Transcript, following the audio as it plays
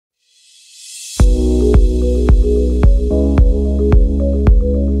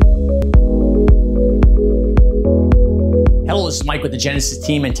Mike with the Genesis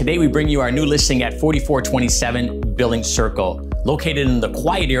team, and today we bring you our new listing at 4427 Billings Circle, located in the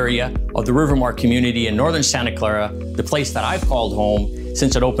quiet area of the RIvermark community in northern Santa Clara, the place that I've called home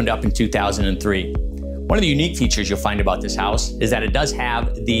since it opened up in 2003. One of the unique features you'll find about this house is that it does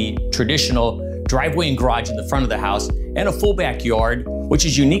have the traditional driveway and garage in the front of the house and a full backyard, which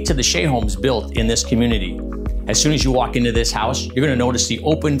is unique to the Shea homes built in this community. As soon as you walk into this house, you're going to notice the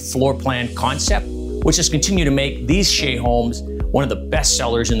open floor plan concept, which has continued to make these Shea homes one of the best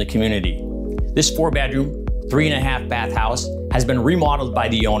sellers in the community. This 4-bedroom, 3.5 bath house has been remodeled by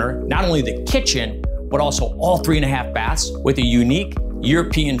the owner, not only the kitchen, but also all 3.5 baths with a unique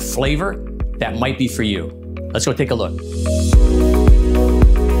European flavor that might be for you. Let's go take a look.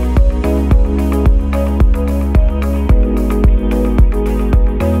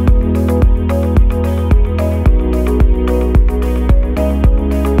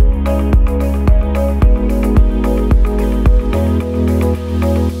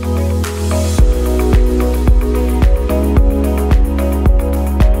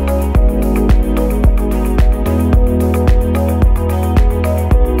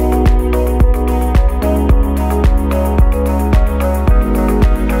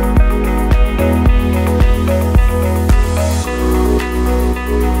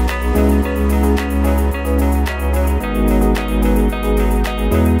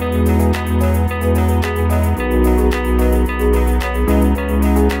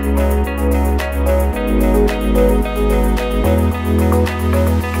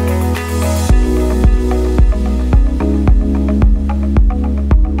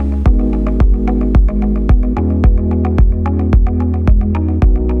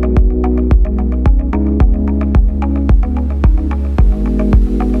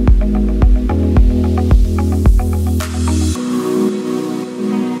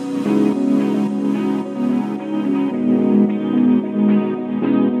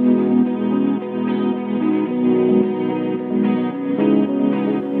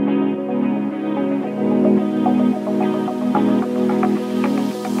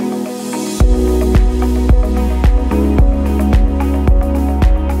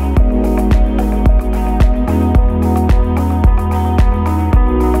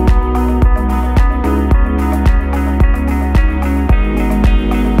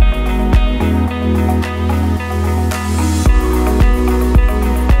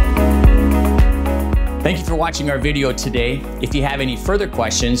 Thank you for watching our video today. If you have any further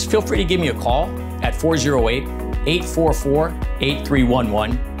questions, feel free to give me a call at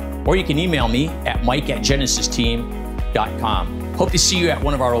 408-844-8311, or you can email me at mike@genesisteam.com. Hope to see you at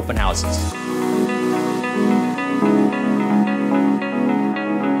one of our open houses.